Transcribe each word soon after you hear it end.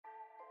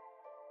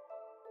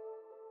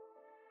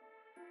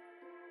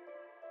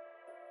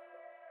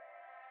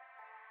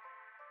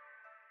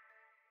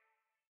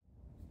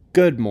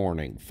Good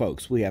morning,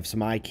 folks. We have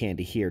some eye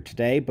candy here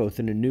today, both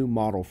in a new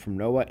model from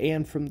NOAA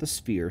and from the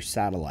Sphere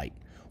satellite.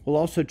 We'll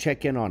also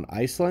check in on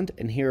Iceland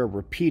and hear a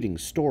repeating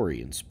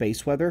story in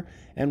space weather,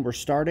 and we're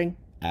starting,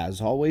 as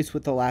always,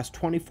 with the last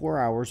 24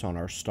 hours on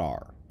our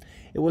star.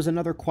 It was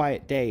another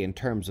quiet day in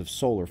terms of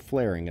solar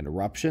flaring and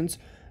eruptions.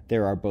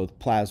 There are both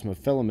plasma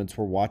filaments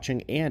we're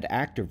watching and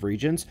active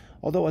regions,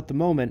 although at the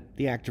moment,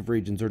 the active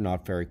regions are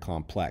not very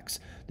complex.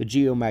 The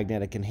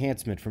geomagnetic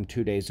enhancement from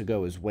 2 days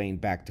ago is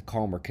waned back to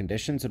calmer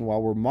conditions, and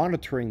while we're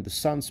monitoring the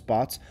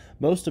sunspots,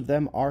 most of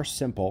them are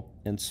simple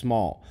and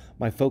small.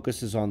 My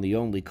focus is on the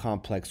only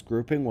complex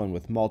grouping, one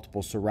with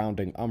multiple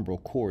surrounding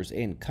umbral cores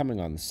incoming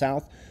on the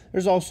south.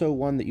 There's also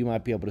one that you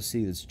might be able to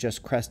see that's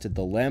just crested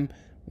the limb.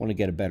 Want to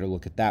get a better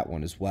look at that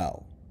one as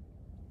well.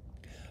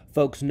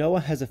 Folks,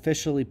 NOAA has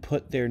officially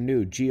put their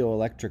new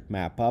geoelectric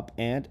map up,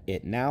 and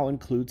it now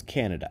includes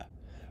Canada.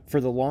 For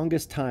the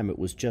longest time, it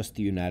was just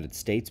the United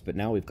States, but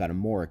now we've got a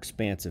more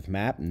expansive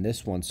map, and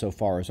this one so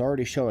far is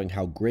already showing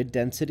how grid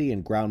density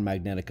and ground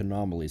magnetic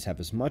anomalies have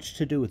as much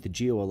to do with the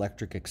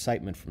geoelectric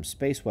excitement from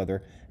space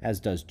weather as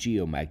does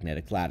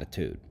geomagnetic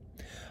latitude.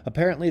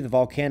 Apparently, the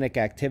volcanic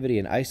activity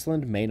in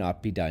Iceland may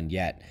not be done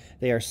yet.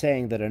 They are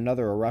saying that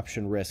another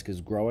eruption risk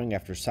is growing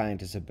after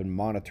scientists have been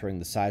monitoring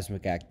the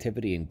seismic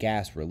activity and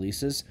gas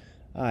releases.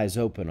 Eyes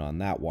open on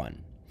that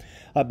one.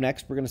 Up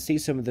next, we're going to see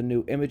some of the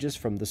new images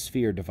from the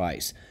Sphere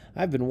device.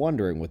 I've been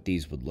wondering what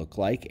these would look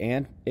like,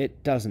 and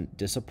it doesn't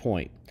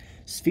disappoint.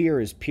 Sphere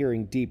is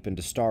peering deep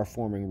into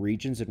star-forming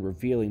regions and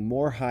revealing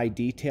more high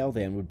detail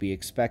than would be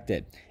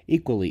expected.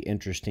 Equally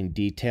interesting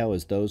detail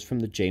is those from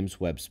the James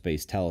Webb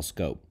Space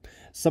Telescope.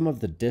 Some of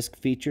the disk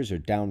features are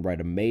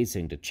downright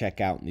amazing to check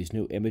out in these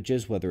new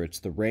images, whether it's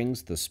the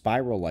rings, the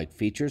spiral-like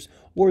features,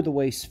 or the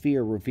way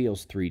Sphere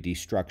reveals 3D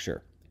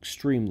structure.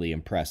 Extremely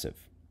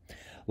impressive.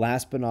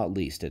 Last but not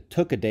least, it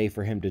took a day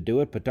for him to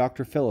do it, but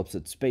Dr. Phillips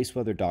at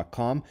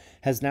spaceweather.com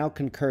has now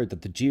concurred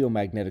that the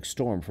geomagnetic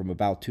storm from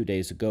about 2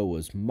 days ago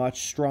was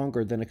much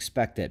stronger than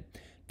expected.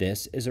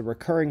 This is a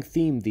recurring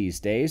theme these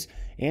days,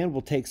 and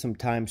we'll take some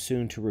time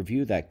soon to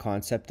review that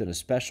concept in a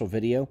special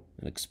video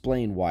and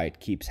explain why it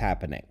keeps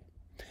happening.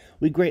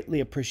 We greatly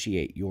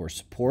appreciate your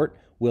support.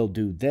 We'll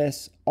do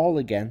this all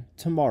again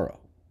tomorrow,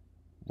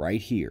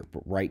 right here,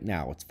 but right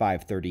now it's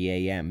 5:30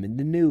 a.m. in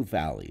the new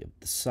Valley of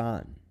the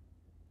Sun.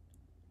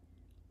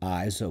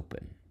 Eyes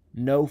open.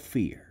 No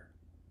fear.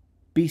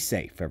 Be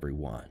safe,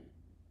 everyone.